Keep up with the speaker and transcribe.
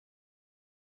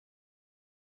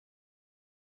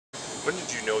When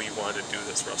did you know you wanted to do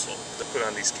this, Russell, to put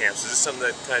on these camps? Is this something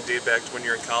that kind of dated back to when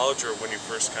you were in college or when you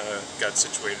first kind of got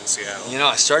situated in Seattle? You know,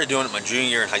 I started doing it my junior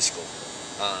year in high school.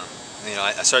 You know,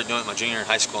 I started doing it my junior year in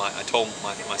high school. I told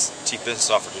my chief business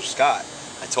officer, Scott,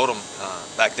 I told him,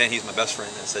 back then he's my best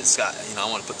friend, I said, Scott, you know, I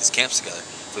want to put these camps together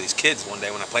for these kids one day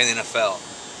when I play in the NFL.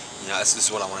 You know, this is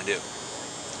what I want to do.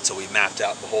 So we mapped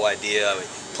out the whole idea, we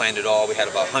planned it all. We had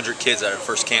about 100 kids at our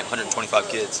first camp, 125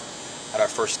 kids at our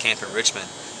first camp in Richmond.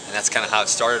 And that's kind of how it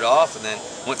started off. And then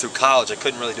went through college. I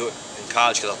couldn't really do it in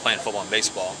college because I was playing football and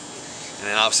baseball. And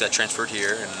then obviously I transferred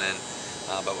here. And then,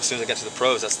 but as soon as I got to the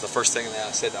pros, that's the first thing that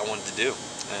I said I wanted to do.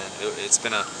 And it's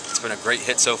been a great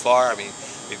hit so far. I mean,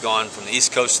 we've gone from the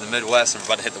East Coast to the Midwest, and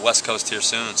we're about to hit the West Coast here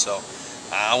soon. So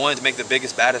I wanted to make the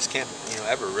biggest, baddest camp, you know,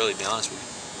 ever. Really, to be honest with you.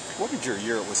 What did your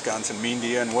year at Wisconsin mean to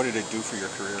you, and what did it do for your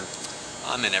career?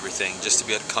 I'm in everything. Just to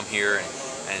be able to come here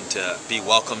and to be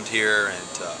welcomed here and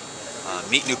to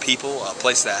meet new people, a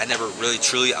place that I never really,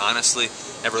 truly, honestly,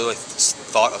 never really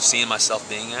thought of seeing myself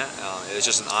being at. It was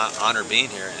just an honor being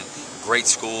here, and great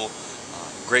school,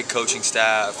 great coaching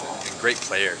staff, and great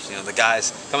players. You know, the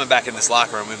guys coming back in this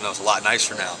locker room, even though it's a lot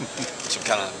nicer now, which I'm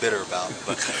kind of bitter about.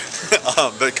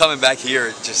 But coming back here,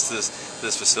 just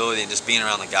this facility and just being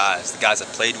around the guys I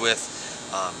played with,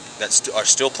 that are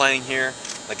still playing here,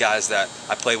 the guys that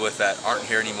I play with that aren't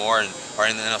here anymore and are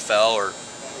in the NFL or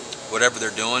whatever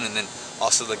they're doing, and then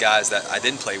also the guys that I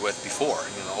didn't play with before,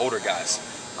 you know, older guys.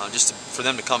 For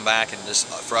them to come back and just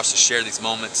for us to share these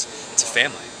moments, it's a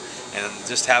family. And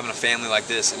just having a family like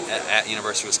this at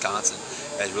University of Wisconsin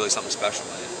is really something special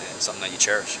and something that you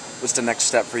cherish. What's the next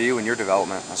step for you in your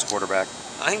development as a quarterback?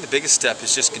 I think the biggest step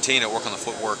is just continue to work on the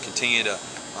footwork, continue to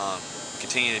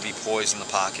be poised in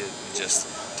the pocket, and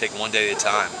just take one day at a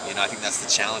time. You know, I think that's the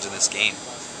challenge in this game.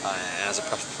 And as a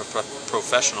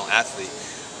professional athlete,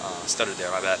 stuttered there,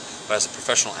 my bad. But as a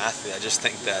professional athlete, I just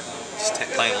think that just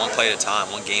playing one play at a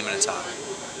time, one game at a time,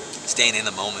 staying in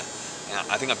the moment. And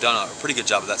I think I've done a pretty good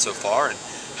job of that so far. And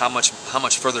how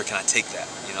much further can I take that?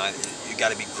 You know, you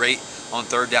got to be great on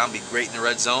third down, be great in the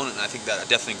red zone, and I think that I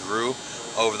definitely grew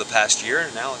over the past year.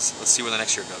 And now let's see where the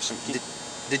next year goes.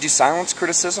 Did you silence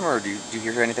criticism, or do you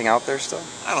hear anything out there still?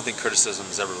 I don't think criticism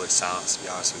is ever really silenced, to be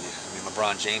honest with you. I mean,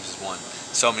 LeBron James has won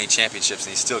so many championships,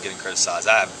 and he's still getting criticized.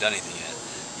 I haven't done anything yet.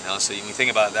 You know, so when you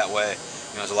think about it that way,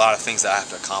 you know, there's a lot of things that I have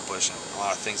to accomplish and a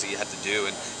lot of things that you have to do,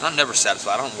 and I'm never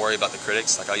satisfied. I don't worry about the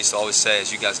critics. Like I used to always say,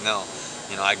 as you guys know,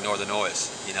 you know, I ignore the noise.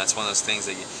 You know, it's one of those things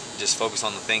that you just focus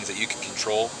on the things that you can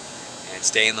control and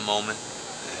stay in the moment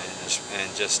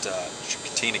and just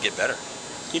continue to get better.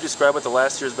 Can you describe what the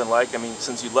last year's been like? I mean,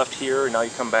 since you left here and now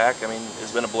you come back, I mean,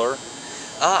 it's been a blur?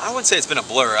 I wouldn't say it's been a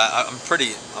blur. I'm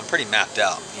pretty mapped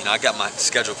out. You know, I got my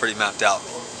schedule pretty mapped out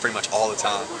pretty much all the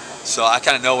time. So I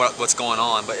kind of know what's going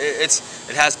on, but it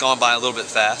has gone by a little bit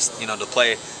fast. You know, to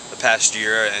play the past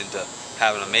year and to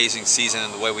have an amazing season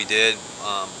in the way we did,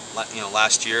 you know,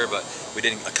 last year, but we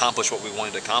didn't accomplish what we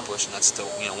wanted to accomplish, and that's to,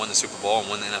 you know, win the Super Bowl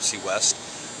and win the NFC West.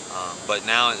 But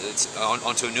now it's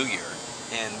onto a new year,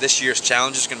 and this year's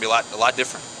challenge is going to be a lot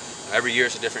different. Every year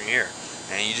is a different year,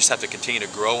 and you just have to continue to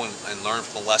grow and learn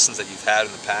from the lessons that you've had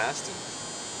in the past,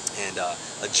 and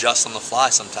adjust on the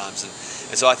fly sometimes.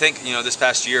 And so I think, you know, this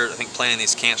past year, I think playing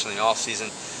these camps in the off season,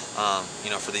 you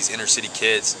know, for these inner city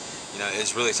kids, you know,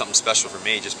 is really something special for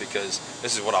me, just because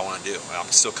this is what I want to do. I'm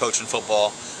still coaching football.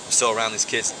 I'm still around these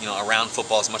kids, you know, around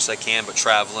football as much as I can, but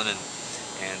traveling and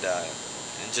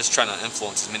just trying to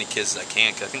influence as many kids as I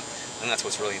can, because I think that's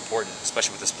what's really important,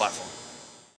 especially with this platform.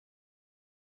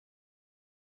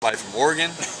 Somebody from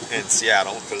Oregon and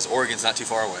Seattle, because Oregon's not too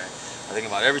far away. I think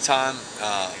about every time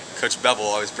Coach Bevel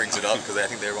always brings it up, because I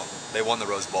think they won the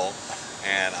Rose Bowl,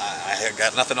 and I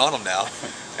got nothing on them now.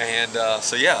 And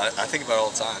so yeah, I think about it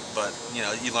all the time. But you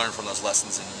know, you learn from those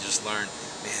lessons, and you just learn,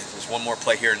 man, there's one more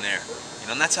play here and there. You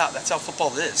know, and that's how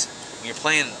football is. When you're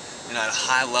playing, you know, at a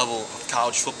high level of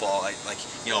college football, like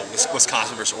you know,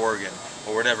 Wisconsin versus Oregon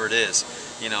or whatever it is,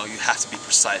 you know, you have to be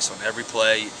precise on every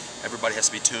play. Everybody has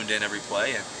to be tuned in every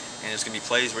play, and there's going to be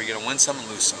plays where you're going to win some and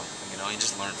lose some. You know, and you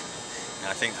just learn from it. And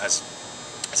I think as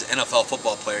an NFL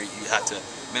football player, you have to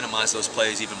minimize those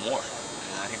plays even more.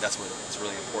 And I think that's what's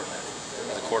really important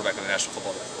as a quarterback in the National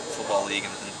Football League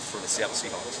and for the Seattle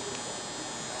Seahawks.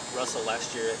 Russell,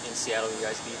 last year in Seattle, you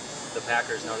guys beat the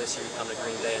Packers. Now this year you come to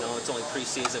Green Bay. I know it's only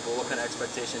preseason, but what kind of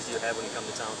expectations do you have when you come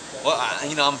to town? Well,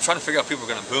 you know, I'm trying to figure out if people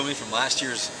are going to boo me from last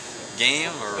year's game,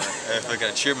 or if they're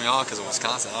going to cheer me on because of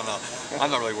Wisconsin. I don't know.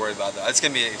 I'm not really worried about that. It's going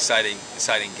to be an exciting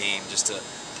game.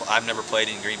 I've never played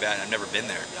in Green Bay, and I've never been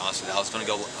there, to be honest with you. I was going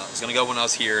to go when I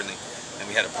was here, and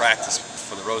we had a practice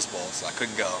for the Rose Bowl, so I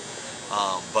couldn't go.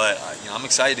 I'm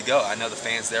excited to go. I know the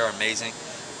fans there are amazing.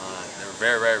 They're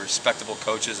very, very respectable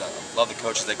coaches. I love the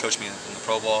coaches. They coached me in the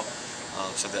Pro Bowl,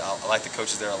 so I like the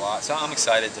coaches there a lot. So I'm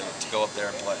excited to go up there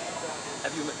and play.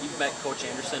 Have you've met Coach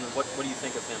Anderson? What do you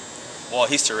think of him? Well,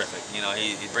 he's terrific.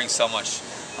 He brings so much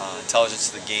intelligence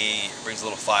to the game. He brings a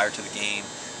little fire to the game.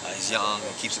 He's young.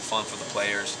 He keeps it fun for the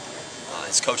players.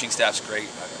 His coaching staff's great.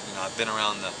 I've been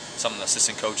around some of the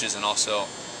assistant coaches and also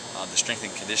the strength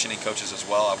and conditioning coaches as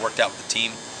well. I worked out with the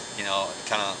team.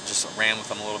 Kind of just ran with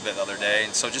them a little bit the other day,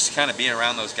 and so just kind of being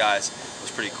around those guys was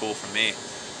pretty cool for me.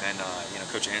 And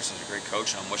Coach Anderson's a great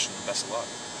coach, and I'm wishing him the best of luck.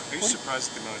 Are you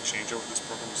surprised at the amount of changeover this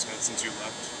program has had since you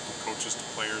left, from coaches to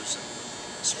players and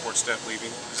support staff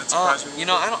leaving? Does that surprise you?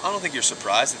 I don't think you're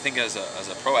surprised. I think as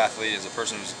a pro athlete, as a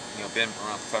person who's been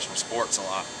around professional sports a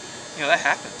lot, that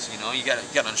happens. You got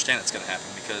to understand it's going to happen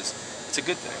because it's a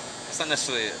good thing. It's not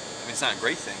necessarily, it's not a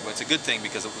great thing, but it's a good thing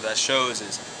because what that shows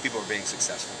is people are being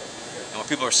successful. And when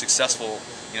people are successful,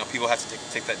 people have to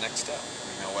take that next step.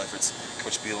 Whether it's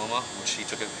Coach Bielema, which he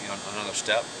took another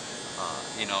step.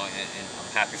 And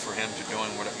I'm happy for him to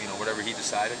doing whatever he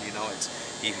decided.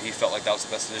 He felt like that was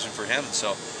the best decision for him, and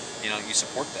so you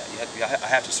support that. I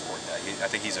have to support that. I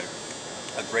think he's a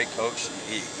great coach.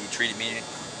 He treated me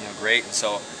great, and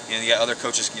so you got other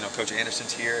coaches. Coach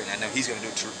Anderson's here, and I know he's going to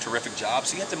do a terrific job.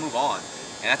 So you have to move on,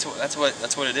 and that's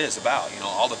what it is about.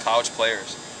 All the college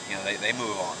players, they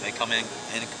move on. They come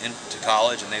into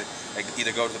college, and they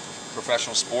either go to the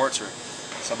professional sports or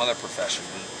some other profession.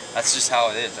 And that's just how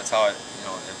it is. That's how it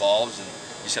evolves, and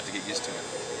you just have to get used to it.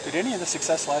 Did any of the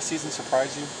success last season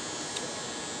surprise you?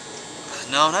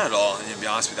 No, not at all. And to be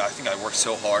honest with you, I think I worked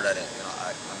so hard at it.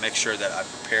 I make sure that I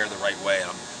prepare the right way, and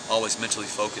I'm always mentally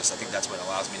focused. I think that's what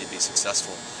allows me to be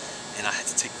successful. And I have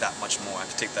to take that much more. I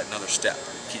have to take that another step.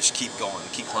 Just keep going,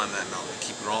 keep climbing that mountain,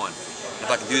 keep growing. And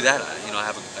if I can do that,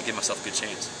 I give myself a good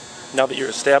chance. Now that you're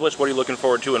established, what are you looking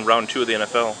forward to in round 2 of the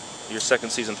NFL? Your second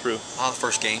season through. The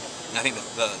first game. And I think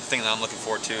the thing that I'm looking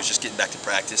forward to is just getting back to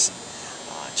practice.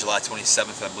 July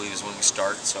 27th, I believe, is when we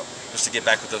start. So just to get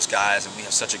back with those guys, and we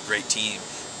have such a great team.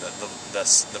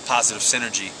 The positive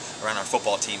synergy around our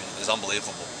football team is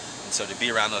unbelievable. And so to be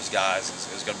around those guys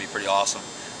is going to be pretty awesome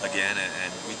again.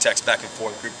 And we text back and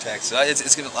forth, group text. So it's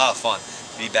going to be a lot of fun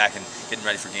to be back and getting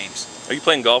ready for games. Are you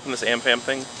playing golf in this AmFam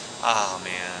thing? Oh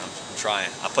man, I'm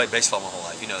trying. I played baseball my whole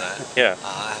life. You know that. Yeah.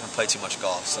 I haven't played too much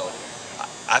golf, so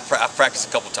I've practiced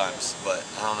a couple times, but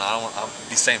I don't know. I'll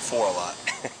be saying 4 a lot.